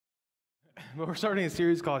Well, we're starting a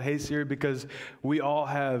series called Hey Siri because we all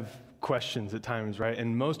have questions at times, right?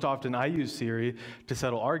 And most often I use Siri to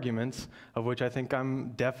settle arguments, of which I think I'm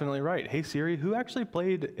definitely right. Hey Siri, who actually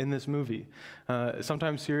played in this movie?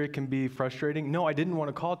 Sometimes Siri can be frustrating. No, I didn't want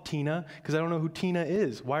to call Tina because I don't know who Tina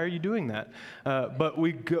is. Why are you doing that? But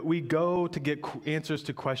we go to get answers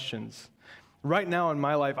to questions. Right now in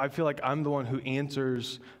my life, I feel like I'm the one who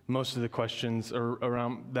answers most of the questions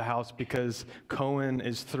around the house because Cohen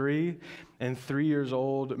is 3, and 3 years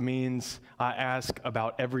old means I ask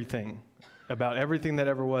about everything that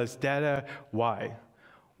ever was. Dada, why?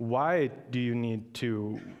 Why do you need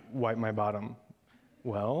to wipe my bottom?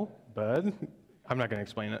 Well, bud, I'm not going to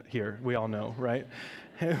explain it here. We all know, right?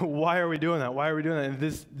 Why are we doing that? Why are we doing that? And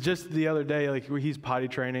this, just the other day, like he's potty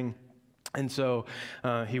training, and so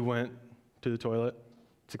he went to the toilet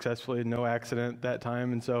successfully, no accident that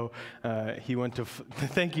time, and so he went to.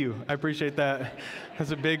 Thank you, I appreciate that. That's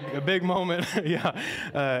a big moment,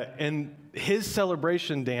 yeah. And his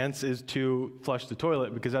celebration dance is to flush the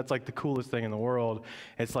toilet because that's like the coolest thing in the world.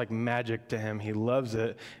 It's like magic to him. He loves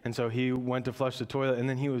it, and so he went to flush the toilet, and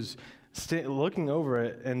then he was looking over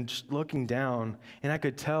it and just looking down, and I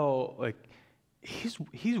could tell like he's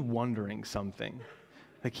wondering something.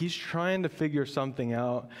 Like he's trying to figure something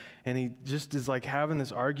out, and he just is like having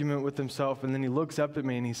this argument with himself, and then he looks up at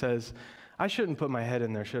me and he says, I shouldn't put my head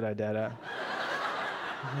in there, should I, Dada?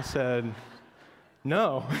 I said,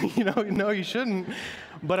 no, no, you shouldn't.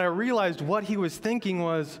 But I realized what he was thinking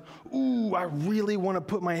was, ooh, I really want to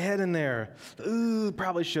put my head in there. Ooh,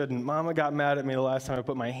 probably shouldn't. Mama got mad at me the last time I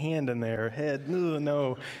put my hand in there. Head, ooh,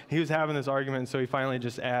 no. He was having this argument, so he finally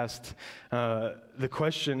just asked the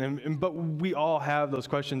question. But we all have those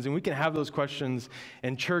questions, and we can have those questions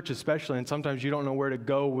in church especially, and sometimes you don't know where to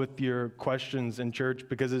go with your questions in church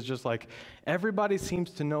because it's just like, everybody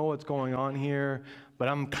seems to know what's going on here, but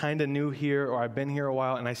I'm kind of new here, or I've been here a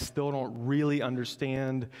while, and I still don't really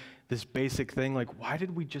understand this basic thing. Like, why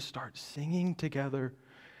did we just start singing together?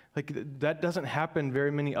 Like, that doesn't happen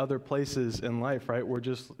very many other places in life, right? We're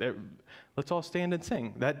just, let's all stand and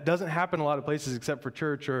sing. That doesn't happen a lot of places except for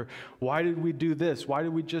church. Or why did we do this? Why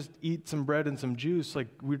did we just eat some bread and some juice? Like,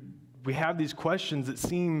 we have these questions that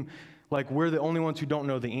seem like we're the only ones who don't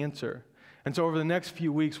know the answer. And so over the next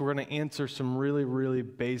few weeks, we're going to answer some really, really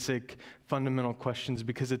basic, fundamental questions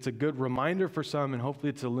because it's a good reminder for some, and hopefully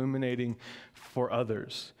it's illuminating for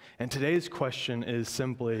others. And today's question is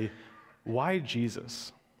simply, why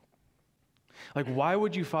Jesus? Like, why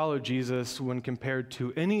would you follow Jesus when compared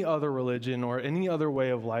to any other religion or any other way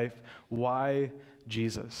of life? Why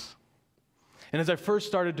Jesus? And as I first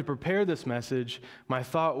started to prepare this message, my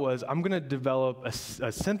thought was, I'm going to develop a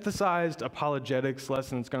synthesized apologetics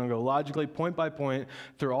lesson that's going to go logically, point by point,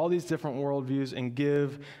 through all these different worldviews and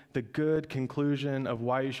give the good conclusion of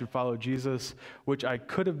why you should follow Jesus, which I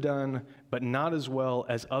could have done, but not as well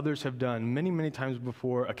as others have done many, many times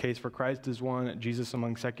before. A Case for Christ is one. Jesus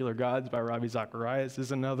Among Secular Gods by Ravi Zacharias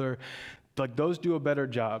is another. Like, those do a better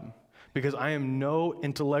job, because I am no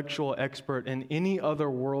intellectual expert in any other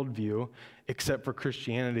worldview except for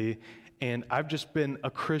Christianity, and I've just been a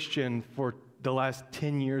Christian for the last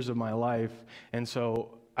 10 years of my life, and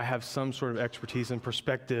so I have some sort of expertise and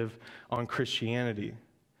perspective on Christianity.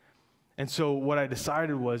 And so what I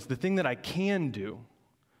decided was, the thing that I can do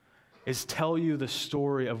is tell you the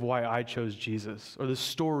story of why I chose Jesus, or the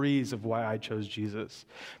stories of why I chose Jesus.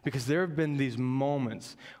 Because there have been these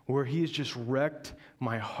moments where he has just wrecked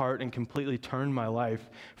my heart and completely turned my life.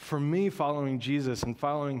 For me, following Jesus and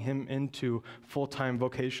following him into full-time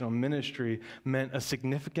vocational ministry meant a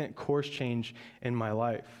significant course change in my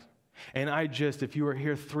life. And I just, if you were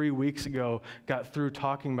here 3 weeks ago, got through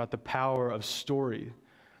talking about the power of story.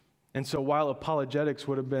 And so while apologetics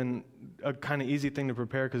would have been a kind of easy thing to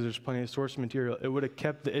prepare because there's plenty of source material, it would have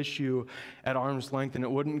kept the issue at arm's length, and it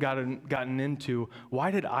wouldn't gotten into,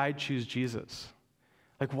 why did I choose Jesus?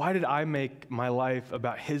 Like, why did I make my life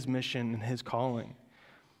about his mission and his calling?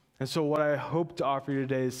 And so what I hope to offer you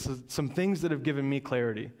today is some things that have given me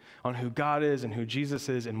clarity on who God is and who Jesus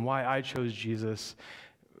is and why I chose Jesus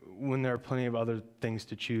when there are plenty of other things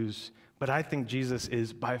to choose. But I think Jesus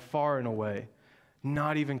is by far and away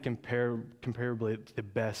not even comparably the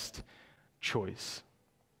best choice.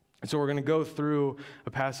 And so we're going to go through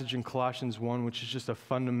a passage in Colossians 1, which is just a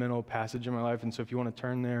fundamental passage in my life. And so if you want to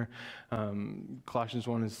turn there, Colossians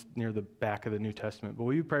 1 is near the back of the New Testament. But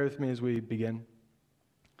will you pray with me as we begin?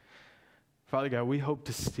 Father God, we hope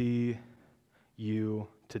to see you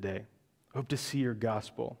today. We hope to see your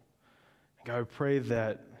gospel. And God, I pray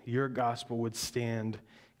that your gospel would stand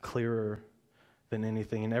clearer than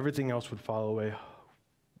anything, and everything else would fall away.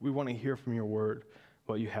 We want to hear from your word.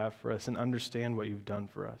 what you have for us and understand what you've done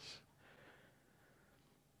for us.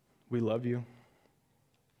 We love you.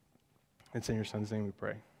 It's in your Son's name we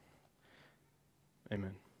pray.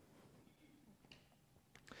 Amen.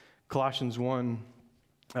 Colossians 1,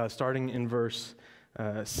 starting in verse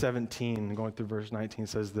 17 and going through verse 19,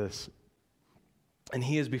 says this: "And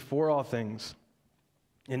he is before all things,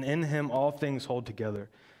 and in him all things hold together.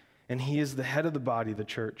 And he is the head of the body, the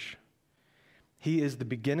church. He is the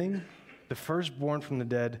beginning, the firstborn from the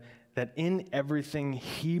dead, that in everything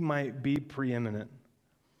he might be preeminent.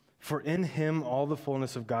 For in him all the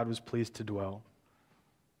fullness of God was pleased to dwell."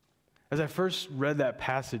 As I first read that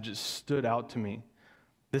passage, it stood out to me,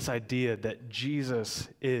 this idea that he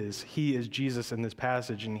is Jesus in this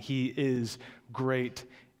passage, and he is great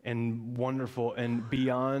and wonderful and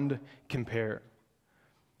beyond compare.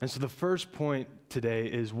 And so the first point today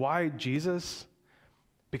is, why Jesus?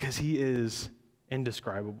 Because he is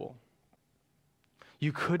indescribable.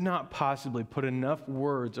 You could not possibly put enough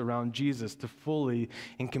words around Jesus to fully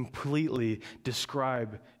and completely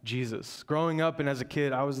describe Jesus. Growing up and as a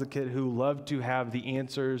kid, I was the kid who loved to have the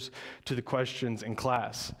answers to the questions in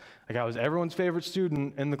class. Like, I was everyone's favorite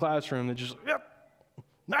student in the classroom that just, yep,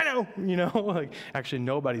 I know, like, actually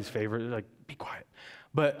nobody's favorite, like, be quiet.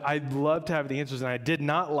 But I loved to have the answers, and I did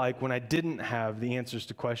not like when I didn't have the answers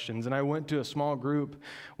to questions. And I went to a small group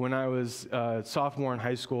when I was a sophomore in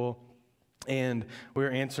high school, and we were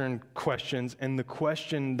answering questions, and the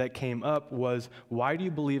question that came up was, why do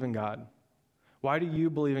you believe in God? Why do you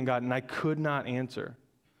believe in God? And I could not answer.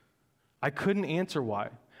 I couldn't answer why.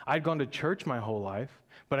 I'd gone to church my whole life,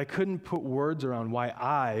 but I couldn't put words around why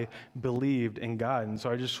I believed in God. And so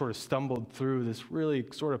I just sort of stumbled through this really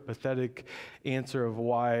sort of pathetic answer of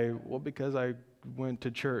why. Well, because I went to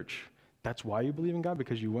church. That's why you believe in God?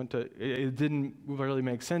 Because you went to, it didn't really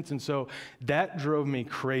make sense. And so that drove me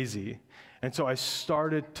crazy. And so I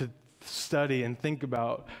started to study and think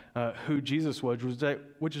about who Jesus was,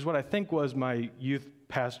 which is what I think was my youth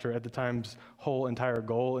pastor at the time's whole entire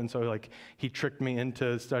goal. And so, like, he tricked me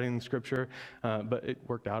into studying Scripture, but it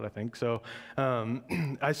worked out, I think. So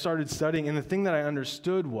I started studying, and the thing that I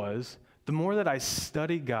understood was, the more that I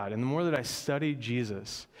study God and the more that I study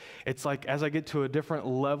Jesus, it's like as I get to a different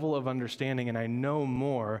level of understanding and I know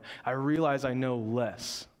more, I realize I know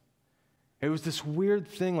less. It was this weird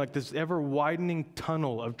thing, like this ever-widening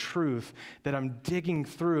tunnel of truth that I'm digging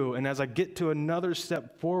through, and as I get to another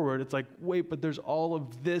step forward, it's like, wait, but there's all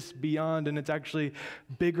of this beyond, and it's actually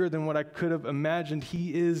bigger than what I could have imagined.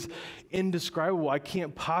 He is indescribable. I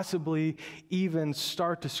can't possibly even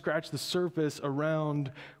start to scratch the surface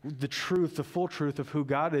around the truth, the full truth of who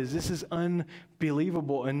God is. This is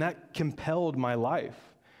unbelievable, and that compelled my life.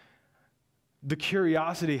 The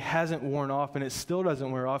curiosity hasn't worn off, and it still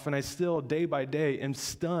doesn't wear off, and I still, day by day, am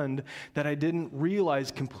stunned that I didn't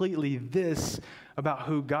realize completely this about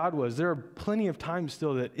who God was. There are plenty of times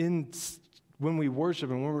still that when we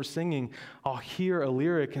worship and when we're singing, I'll hear a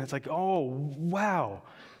lyric, and it's like, oh, wow,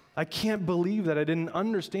 I can't believe that I didn't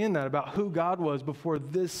understand that about who God was before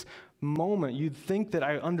this moment. You'd think that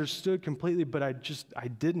I understood completely, but I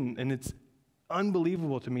didn't, and it's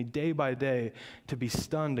unbelievable to me day by day to be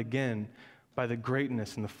stunned again by the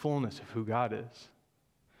greatness and the fullness of who God is.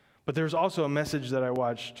 But there's also a message that I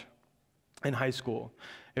watched in high school.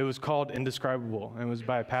 It was called Indescribable, and it was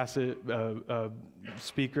by a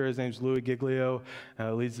speaker. His name's Louis Giglio,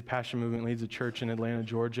 leads the Passion Movement, leads a church in Atlanta,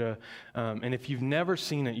 Georgia. And if you've never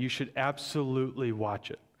seen it, you should absolutely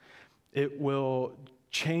watch it. It will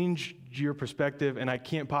change your perspective, and I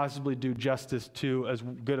can't possibly do justice to as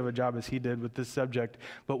good of a job as he did with this subject,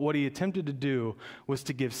 but what he attempted to do was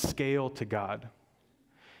to give scale to God.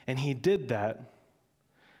 And he did that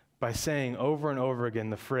by saying over and over again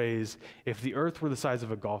the phrase, if the earth were the size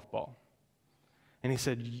of a golf ball. And he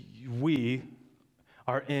said, we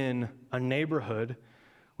are in a neighborhood,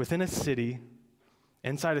 within a city,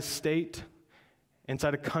 inside a state,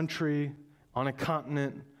 inside a country, on a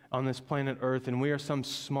continent, on this planet Earth, and we are some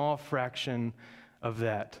small fraction of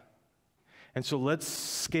that. And so let's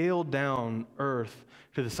scale down Earth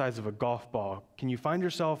to the size of a golf ball. Can you find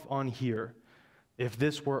yourself on here? If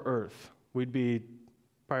this were Earth, we'd be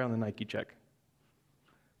probably on the Nike check.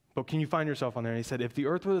 But can you find yourself on there? And he said, if the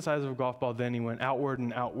Earth were the size of a golf ball, then he went outward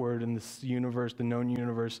and outward in this universe, the known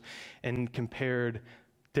universe, and compared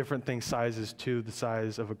different things sizes to the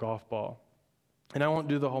size of a golf ball. And I won't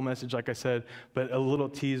do the whole message, like I said, but a little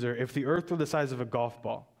teaser. If the earth were the size of a golf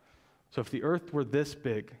ball, so if the earth were this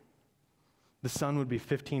big, the sun would be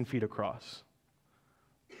 15 feet across.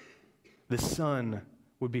 The sun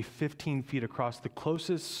would be 15 feet across. The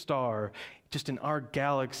closest star, just in our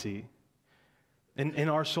galaxy, In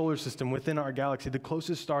our solar system, within our galaxy, the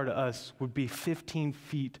closest star to us would be 15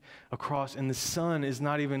 feet across, and the sun is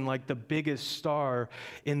not even like the biggest star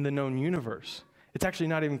in the known universe. It's actually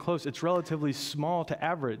not even close. It's relatively small to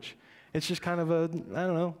average. It's just kind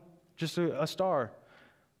of just a star.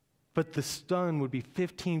 But the sun would be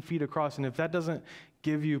 15 feet across, and if that doesn't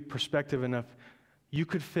give you perspective enough, you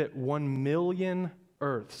could fit 1 million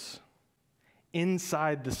Earths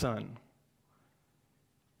inside the sun.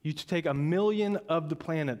 You take 1 million of the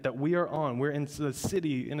planet that we are on. We're in a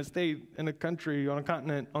city, in a state, in a country, on a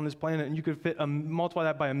continent, on this planet, and you could multiply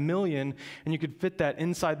that by 1 million, and you could fit that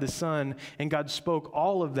inside the sun, and God spoke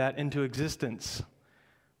all of that into existence.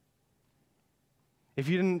 If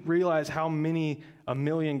you didn't realize how many 1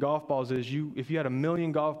 million golf balls is, if you had 1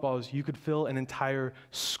 million golf balls, you could fill an entire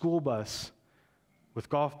school bus with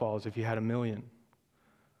golf balls if you had 1 million.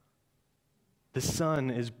 The sun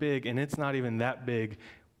is big, and it's not even that big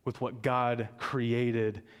with what God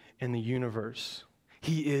created in the universe.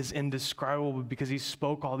 He is indescribable because he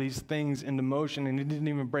spoke all these things into motion, and he didn't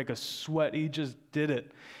even break a sweat. He just did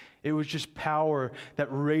it. It was just power that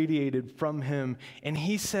radiated from him. And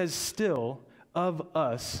he says still of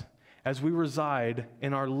us, as we reside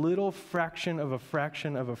in our little fraction of a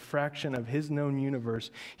fraction of a fraction of his known universe,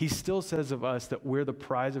 he still says of us that we're the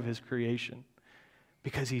prize of his creation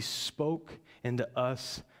because he spoke into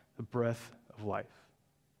us the breath of life.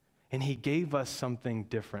 And he gave us something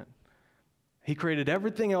different. He created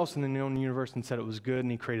everything else in the known universe and said it was good, and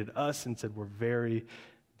he created us and said we're very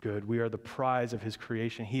good. We are the prize of his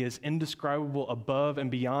creation. He is indescribable above and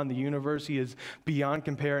beyond the universe. He is beyond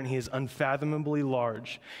compare, and he is unfathomably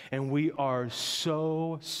large. And we are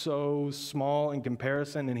so small in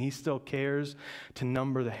comparison, and he still cares to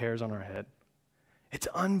number the hairs on our head. It's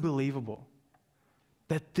unbelievable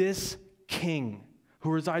that this king who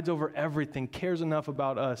resides over everything cares enough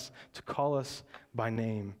about us to call us by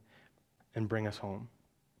name and bring us home.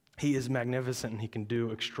 He is magnificent, and he can do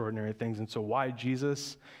extraordinary things. And so why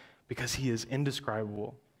Jesus? Because he is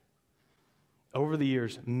indescribable. Over the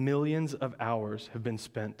years, millions of hours have been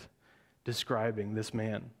spent describing this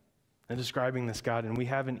man and describing this God, and we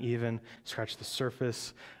haven't even scratched the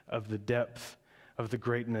surface of the depth of the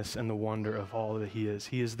greatness and the wonder of all that he is.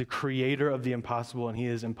 He is the creator of the impossible, and he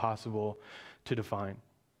is impossible to define.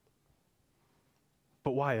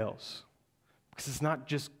 But why else? Because it's not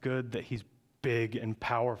just good that he's big and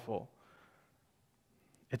powerful.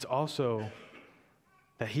 It's also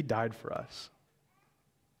that he died for us.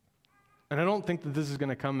 And I don't think that this is going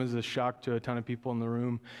to come as a shock to a ton of people in the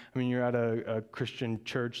room. I mean, you're at a Christian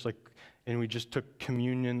church, and we just took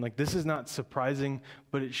communion. This is not surprising,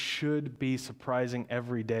 but it should be surprising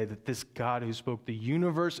every day that this God who spoke the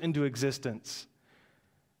universe into existence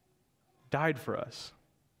died for us.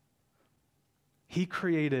 He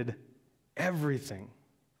created everything.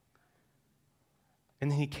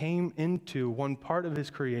 And he came into one part of his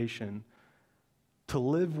creation to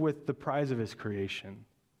live with the prize of his creation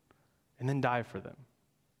and then die for them.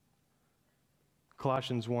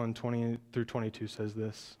 Colossians 1:20-22 says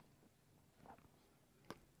this.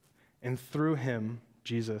 And through him,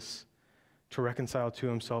 Jesus, to reconcile to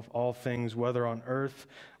himself all things, whether on earth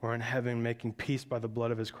or in heaven, making peace by the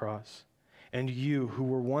blood of his cross. And you, who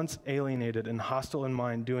were once alienated and hostile in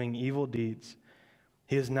mind, doing evil deeds,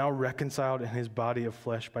 he is now reconciled in his body of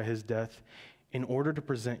flesh by his death, in order to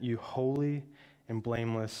present you holy and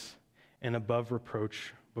blameless and above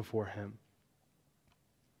reproach before him.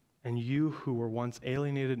 And you, who were once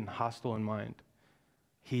alienated and hostile in mind,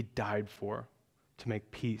 he died for, to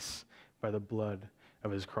make peace by the blood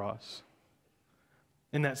of his cross.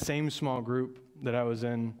 In that same small group that I was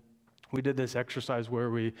in, we did this exercise where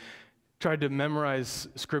we tried to memorize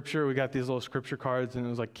scripture. We got these little scripture cards, and it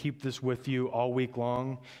was like, keep this with you all week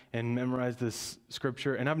long and memorize this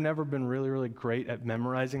scripture. And I've never been really great at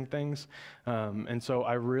memorizing things. And so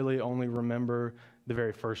I really only remember the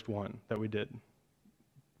very first one that we did.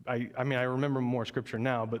 I remember more scripture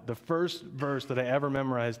now, but the first verse that I ever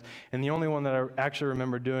memorized, and the only one that I actually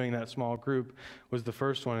remember doing in that small group, was the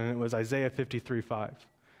first one, and it was Isaiah 53:5.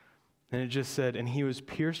 And it just said, and he was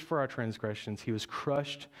pierced for our transgressions, he was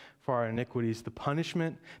crushed for our iniquities. The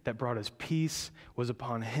punishment that brought us peace was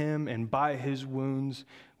upon him, and by his wounds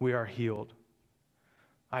we are healed.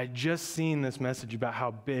 I had just seen this message about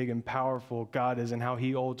how big and powerful God is and how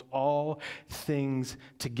he holds all things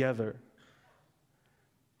together.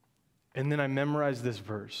 And then I memorized this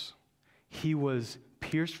verse. He was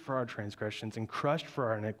pierced for our transgressions and crushed for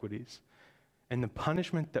our iniquities. And the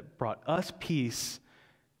punishment that brought us peace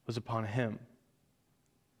was upon him.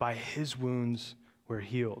 By his wounds we're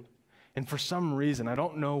healed. And for some reason, I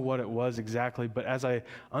don't know what it was exactly, but as I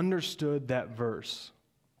understood that verse,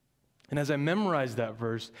 and as I memorized that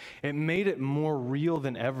verse, it made it more real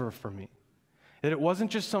than ever for me. That it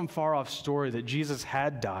wasn't just some far-off story that Jesus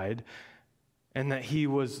had died and that he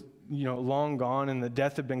was, long gone and the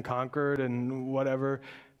death had been conquered and whatever.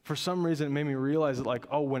 For some reason, it made me realize that,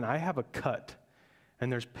 when I have a cut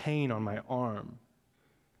and there's pain on my arm,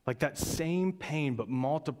 that same pain but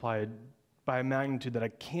multiplied by a magnitude that I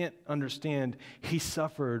can't understand, he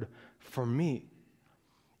suffered for me.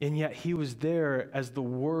 And yet he was there as the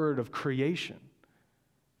word of creation.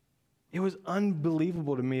 It was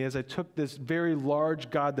unbelievable to me as I took this very large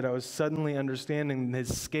God that I was suddenly understanding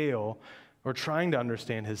his scale, or trying to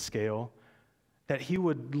understand his scale, that he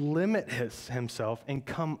would limit himself and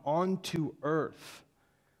come onto earth.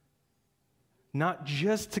 Not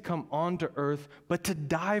just to come onto earth, but to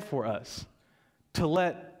die for us, to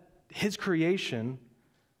let his creation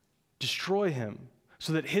destroy him,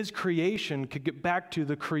 so that his creation could get back to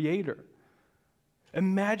the Creator.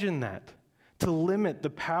 Imagine that, to limit the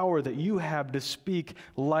power that you have to speak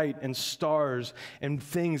light and stars and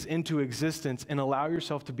things into existence and allow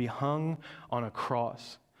yourself to be hung on a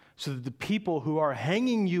cross, so that the people who are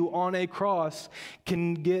hanging you on a cross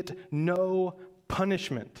can get no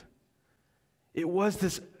punishment. It was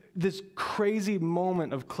this crazy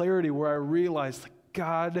moment of clarity where I realized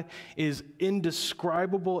God is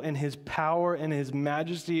indescribable in his power and his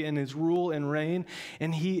majesty and his rule and reign,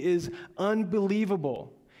 and he is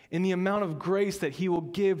unbelievable in the amount of grace that he will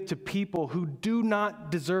give to people who do not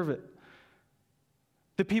deserve it.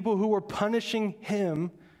 The people who were punishing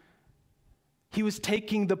him, he was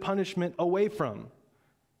taking the punishment away from.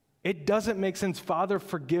 It doesn't make sense. Father,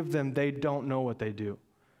 forgive them. They don't know what they do.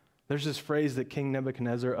 There's this phrase that King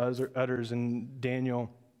Nebuchadnezzar utters in Daniel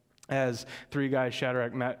as three guys,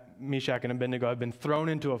 Shadrach, Meshach, and Abednego, have been thrown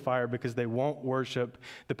into a fire because they won't worship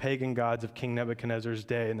the pagan gods of King Nebuchadnezzar's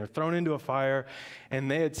day. And they're thrown into a fire, and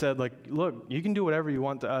they had said, look, you can do whatever you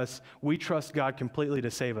want to us. We trust God completely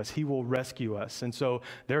to save us. He will rescue us. And so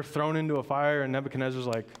they're thrown into a fire, and Nebuchadnezzar's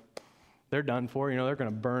like, they're done for. They're going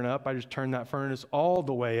to burn up. I just turned that furnace all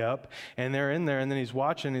the way up, and they're in there, and then he's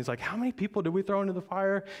watching, and he's like, how many people did we throw into the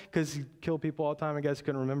fire? Because he killed people all the time. I guess he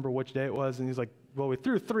couldn't remember which day it was, and he's like, well, we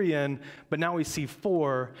threw 3 in, but now we see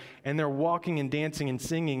 4, and they're walking and dancing and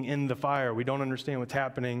singing in the fire. We don't understand what's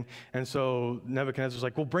happening. And so Nebuchadnezzar's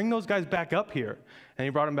like, well, bring those guys back up here. And he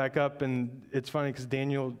brought them back up, and it's funny because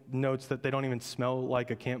Daniel notes that they don't even smell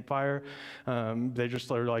like a campfire. They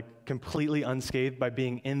just are completely unscathed by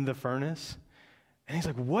being in the furnace. And he's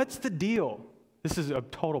like, what's the deal? This is a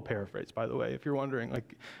total paraphrase, by the way, if you're wondering.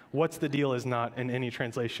 What's the deal is not in any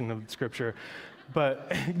translation of Scripture.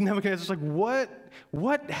 But Nebuchadnezzar's like,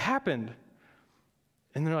 what happened?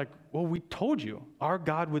 And they're like, well, we told you our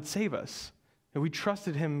God would save us. And we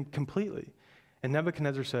trusted him completely. And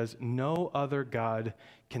Nebuchadnezzar says, no other God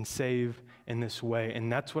can save in this way.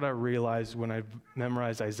 And that's what I realized when I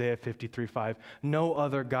memorized Isaiah 53:5. No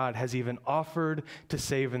other God has even offered to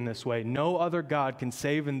save in this way. No other God can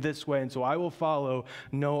save in this way. And so I will follow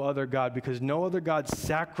no other God, because no other God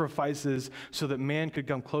sacrifices so that man could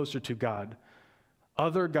come closer to God.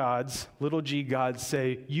 Other gods, little g gods,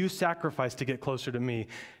 say, you sacrifice to get closer to me.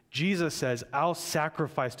 Jesus says, I'll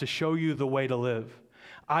sacrifice to show you the way to live.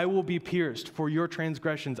 I will be pierced for your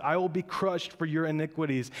transgressions. I will be crushed for your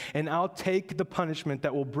iniquities. And I'll take the punishment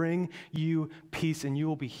that will bring you peace, and you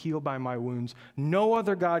will be healed by my wounds. No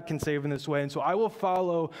other God can save in this way, and so I will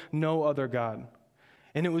follow no other God.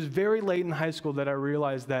 And it was very late in high school that I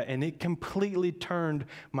realized that, and it completely turned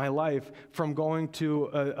my life from going to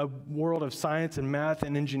a world of science and math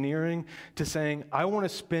and engineering to saying, I want to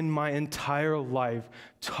spend my entire life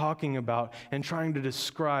talking about and trying to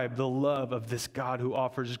describe the love of this God who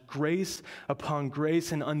offers grace upon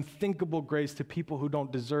grace and unthinkable grace to people who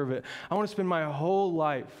don't deserve it. I want to spend my whole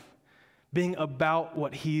life being about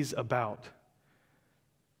what he's about.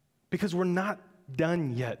 Because we're not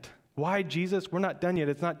done yet. Why Jesus? We're not done yet.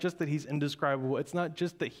 It's not just that he's indescribable. It's not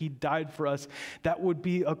just that he died for us. That would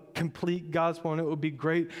be a complete gospel, and it would be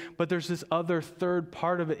great. But there's this other third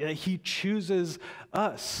part of it. He chooses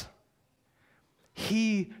us.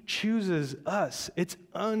 He chooses us. It's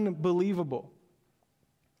unbelievable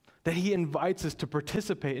that he invites us to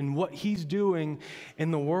participate in what he's doing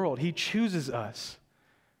in the world. He chooses us.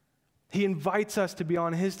 He invites us to be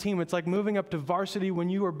on his team. It's like moving up to varsity when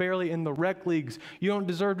you are barely in the rec leagues. You don't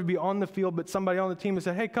deserve to be on the field, but somebody on the team has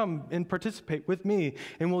said, hey, come and participate with me,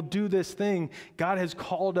 and we'll do this thing. God has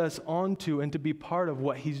called us onto and to be part of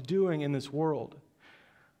what he's doing in this world.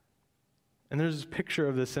 And there's this picture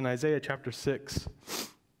of this in Isaiah chapter 6.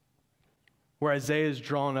 where Isaiah is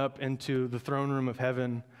drawn up into the throne room of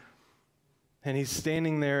heaven. And he's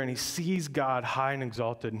standing there and he sees God high and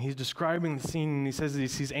exalted. And he's describing the scene and he says that he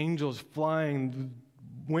sees angels flying,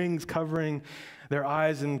 wings covering their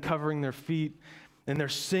eyes and covering their feet. And they're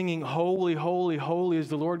singing, "Holy, holy, holy is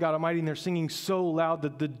the Lord God Almighty." And they're singing so loud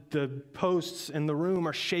that the posts in the room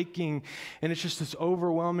are shaking. And it's just this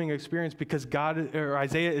overwhelming experience because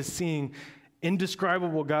Isaiah is seeing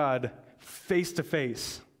indescribable God face to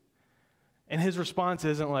face. And his response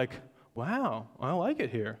isn't like, "Wow, I like it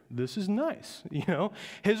here. This is nice."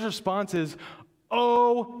 His response is,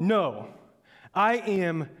 "Oh no, I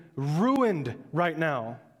am ruined right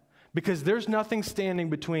now because there's nothing standing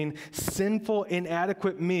between sinful,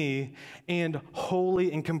 inadequate me and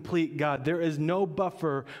holy and complete God. There is no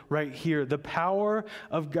buffer right here. The power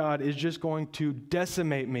of God is just going to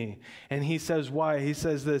decimate me." And he says why? He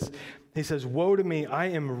says this. He says, "Woe to me, I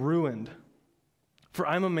am ruined. For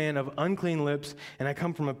I'm a man of unclean lips, and I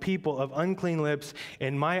come from a people of unclean lips,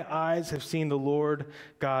 and my eyes have seen the Lord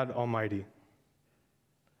God Almighty."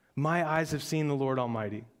 My eyes have seen the Lord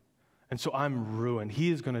Almighty. And so I'm ruined.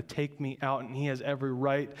 He is going to take me out, and he has every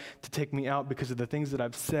right to take me out because of the things that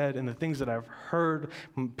I've said and the things that I've heard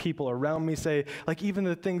people around me say, like even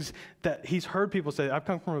the things that he's heard people say. I've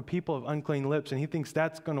come from a people of unclean lips, and he thinks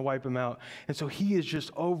that's going to wipe him out. And so he is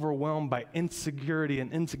just overwhelmed by insecurity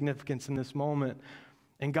and insignificance in this moment.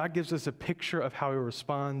 And God gives us a picture of how he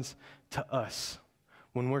responds to us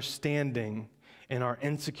when we're standing in our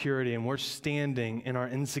insecurity and we're standing in our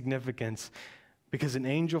insignificance. Because an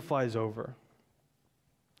angel flies over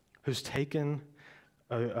who's taken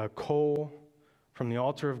a coal from the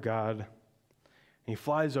altar of God, and he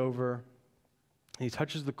flies over, and he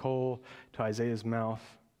touches the coal to Isaiah's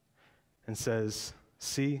mouth and says,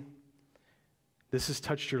 "See, this has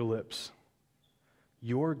touched your lips.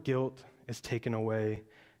 Your guilt is taken away,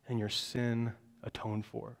 and your sin atoned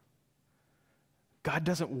for." God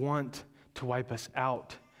doesn't want to wipe us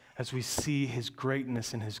out. As we see his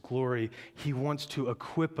greatness and his glory, he wants to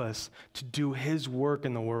equip us to do his work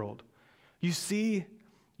in the world. You see,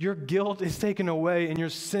 your guilt is taken away and your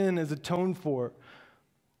sin is atoned for.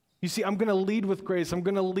 You see, I'm going to lead with grace. I'm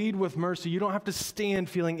going to lead with mercy. You don't have to stand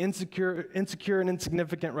feeling insecure and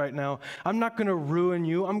insignificant right now. I'm not going to ruin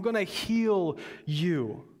you. I'm going to heal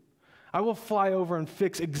you. I will fly over and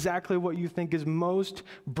fix exactly what you think is most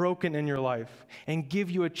broken in your life and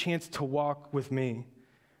give you a chance to walk with me.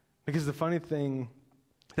 Because the funny thing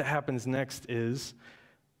that happens next is,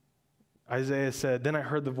 Isaiah said, "Then I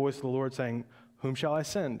heard the voice of the Lord saying, 'Whom shall I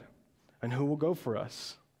send? And who will go for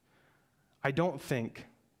us?'" I don't think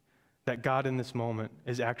that God in this moment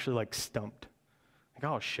is actually like stumped. Like,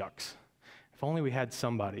 "Oh, shucks. If only we had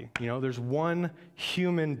somebody." There's one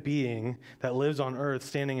human being that lives on earth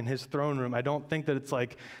standing in his throne room. I don't think that it's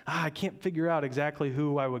like, I can't figure out exactly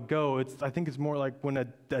who I would go. I think it's more like when a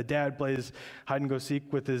dad plays hide and go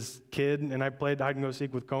seek with his kid, and I played hide and go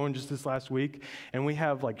seek with Cohen just this last week, and we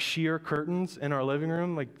have like sheer curtains in our living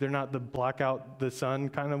room. Like they're not the blackout the sun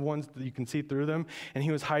kind of ones that you can see through them, and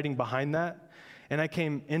he was hiding behind that. And I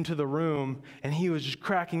came into the room, and he was just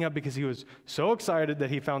cracking up because he was so excited that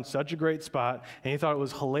he found such a great spot, and he thought it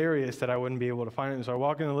was hilarious that I wouldn't be able to find it. And so I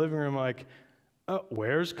walk in the living room like, "Oh,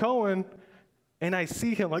 where's Cohen?" And I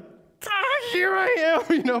see him like, here I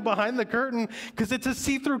am, behind the curtain, because it's a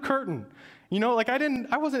see-through curtain.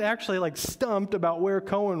 I wasn't actually like stumped about where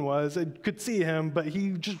Cohen was. I could see him, but he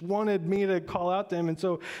just wanted me to call out to him. And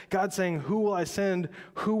so God's saying, "Who will I send?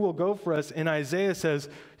 Who will go for us?" And Isaiah says,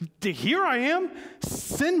 "Here I am.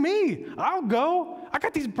 Send me. I'll go. I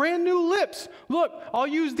got these brand new lips. Look, I'll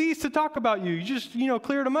use these to talk about you. You just,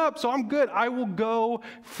 cleared them up, so I'm good. I will go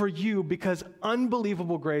for you," because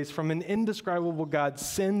unbelievable grace from an indescribable God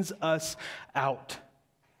sends us out.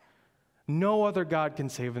 No other God can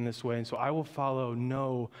save in this way, and so I will follow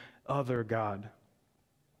no other God.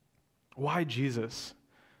 Why Jesus?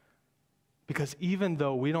 Because even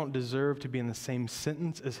though we don't deserve to be in the same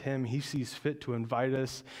sentence as him, he sees fit to invite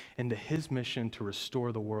us into his mission to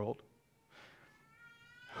restore the world.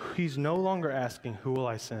 He's no longer asking, "Who will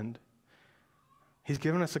I send?" He's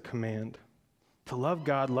given us a command to love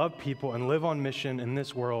God, love people, and live on mission in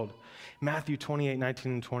this world. Matthew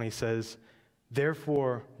 28:19 and 20 says,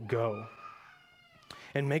 "Therefore go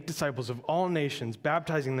and make disciples of all nations,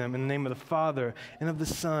 baptizing them in the name of the Father and of the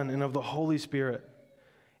Son and of the Holy Spirit,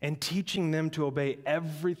 and teaching them to obey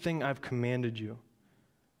everything I've commanded you.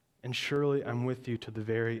 And surely I'm with you to the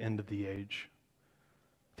very end of the age."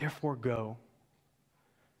 Therefore go.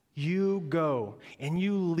 You go and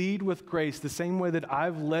you lead with grace the same way that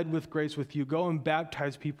I've led with grace with you. Go and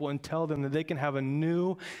baptize people and tell them that they can have a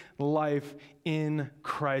new life in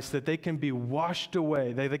Christ, that they can be washed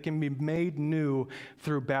away, that they can be made new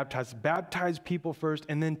through baptism. Baptize people first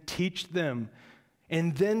and then teach them.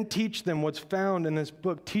 And then teach them what's found in this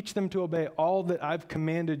book. Teach them to obey all that I've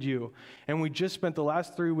commanded you. And we just spent the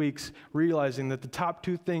last 3 weeks realizing that the top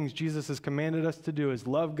 2 things Jesus has commanded us to do is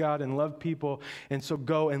love God and love people. And so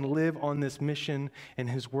go and live on this mission in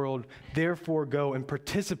his world. Therefore, go and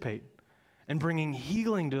participate in bringing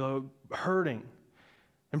healing to the hurting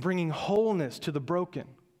and bringing wholeness to the broken.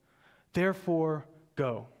 Therefore,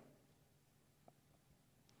 go.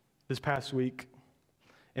 This past week,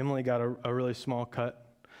 Emily got a really small cut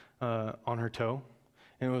on her toe.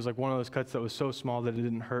 And it was like one of those cuts that was so small that it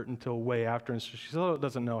didn't hurt until way after. And so she still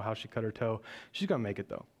doesn't know how she cut her toe. She's going to make it,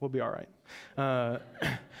 though. We'll be all right.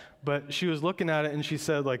 But she was looking at it, and she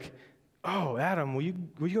said, like, oh, Adam, will you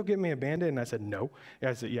go get me a Band-Aid? And I said, no.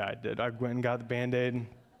 I said, yeah, I did. I went and got the Band-Aid.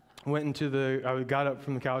 I got up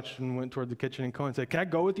from the couch and went toward the kitchen, and Cohen said, can I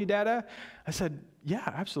go with you, Dada? I said,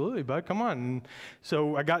 yeah, absolutely, bud, come on. And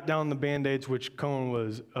so I got down the Band-Aids, which Cohen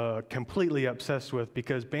was completely obsessed with,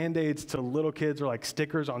 because Band-Aids to little kids are like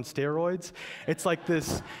stickers on steroids. It's like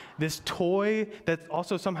this toy that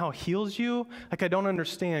also somehow heals you. Like, I don't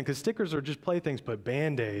understand, because stickers are just playthings, but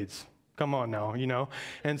Band-Aids, come on now, you know?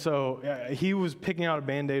 And so he was picking out a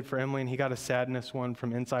Band-Aid for Emily, and he got a sadness one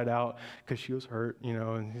from Inside Out because she was hurt, you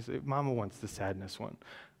know, and he said, Mama wants the sadness one.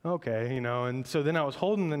 Okay, you know, and so then I was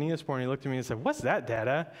holding the Neosporin, and he looked at me and said, what's that,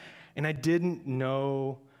 Dada? And I didn't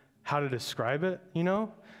know how to describe it, you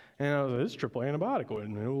know? And I was like, it's triple antibiotic,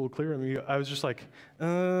 and it will clear me. I was just like,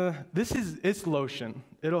 it's lotion.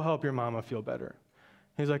 It'll help your mama feel better.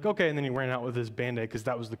 He's like, okay, and then he ran out with his Band-Aid because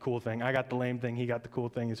that was the cool thing. I got the lame thing, he got the cool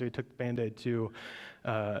thing, and so he took the Band-Aid to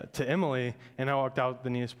Emily, and I walked out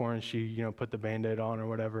with the Neosporin, and she, you know, put the Band-Aid on or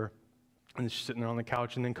whatever, and she's sitting there on the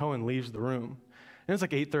couch, and then Cohen leaves the room. And it's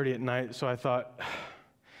like 8:30 at night, so I thought,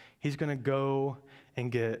 he's going to go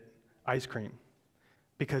and get ice cream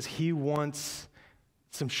because he wants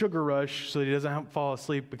some sugar rush so that he doesn't fall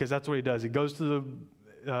asleep, because that's what he does. He goes to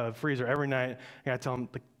the freezer every night, and I tell him,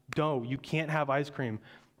 like, no, you can't have ice cream.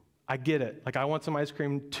 I get it. Like, I want some ice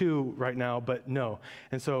cream too right now, but no.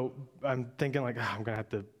 And so I'm thinking, like, I'm going to have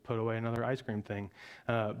to put away another ice cream thing.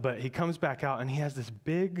 But he comes back out, and he has this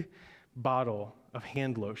big bottle of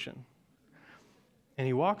hand lotion. And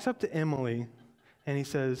he walks up to Emily, and he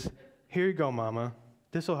says, here you go, Mama.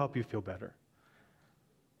 This will help you feel better.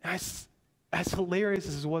 And as hilarious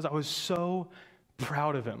as it was, I was so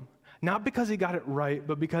proud of him. Not because he got it right,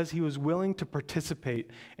 but because he was willing to participate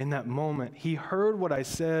in that moment. He heard what I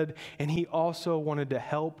said, and he also wanted to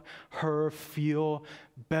help her feel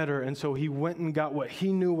better. And so he went and got what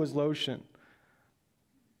he knew was lotion.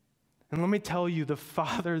 And let me tell you, the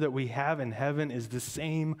Father that we have in heaven is the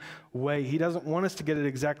same way. He doesn't want us to get it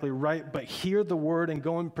exactly right, but hear the word and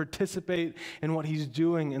go and participate in what he's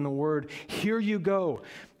doing in the word. Here you go.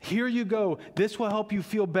 Here you go. This will help you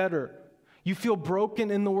feel better. You feel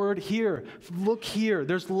broken in the word? Here. Look here.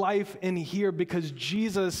 There's life in here because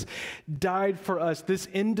Jesus died for us. This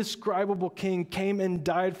indescribable King came and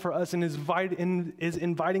died for us and is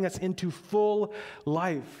inviting us into full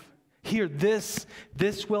life. Here, this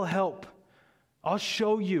will help. I'll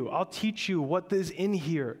show you. I'll teach you what is in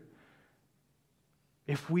here.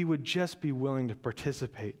 If we would just be willing to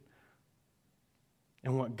participate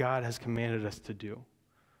in what God has commanded us to do,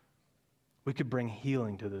 we could bring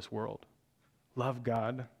healing to this world. Love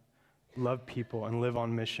God, love people, and live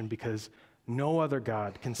on mission, because no other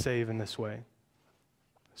God can save in this way.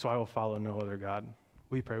 So I will follow no other God.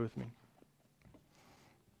 Will you pray with me?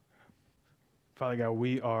 Father God,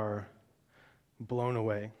 we are blown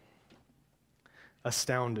away,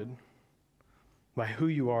 astounded by who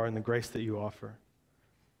you are and the grace that you offer.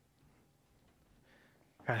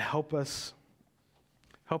 God, help us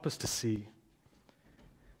to see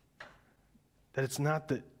that it's not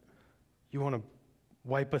that you want to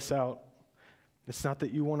wipe us out. It's not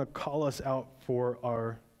that you want to call us out for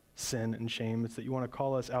our sin and shame. It's that you want to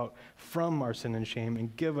call us out from our sin and shame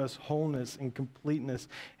and give us wholeness and completeness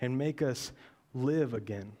and make us live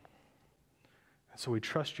again. So we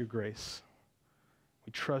trust your grace.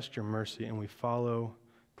 We trust your mercy, and we follow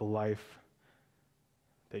the life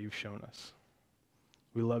that you've shown us.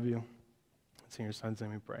 We love you. It's in your Son's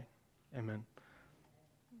name we pray. Amen.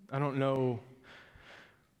 I don't know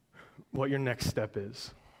what your next step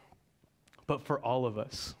is, but for all of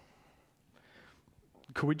us,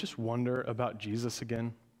 could we just wonder about Jesus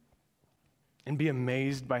again? and be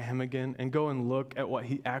amazed by him again and go and look at what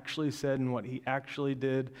he actually said and what he actually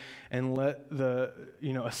did and let the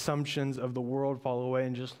assumptions of the world fall away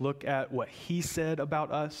and just look at what he said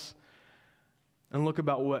about us and look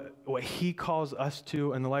about what he calls us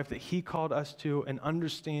to and the life that he called us to and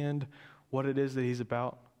understand what it is that he's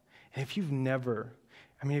about. And if you've never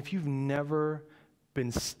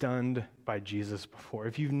been stunned by Jesus before,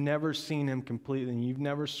 if you've never seen him completely and you've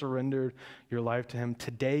never surrendered your life to him,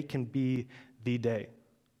 today can be the day.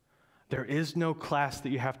 There is no class that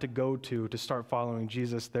you have to go to start following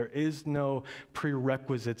Jesus. There is no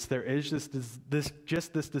prerequisites. There is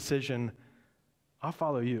just this decision. I'll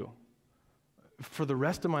follow you. For the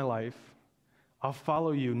rest of my life, I'll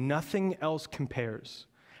follow you. Nothing else compares.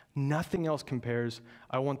 Nothing else compares.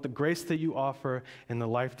 I want the grace that you offer and the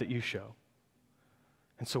life that you show.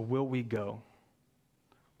 And so will we go?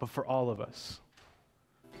 But for all of us,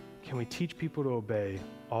 can we teach people to obey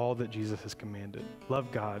all that Jesus has commanded?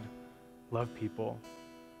 Love God, love people,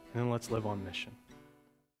 and then let's live on mission.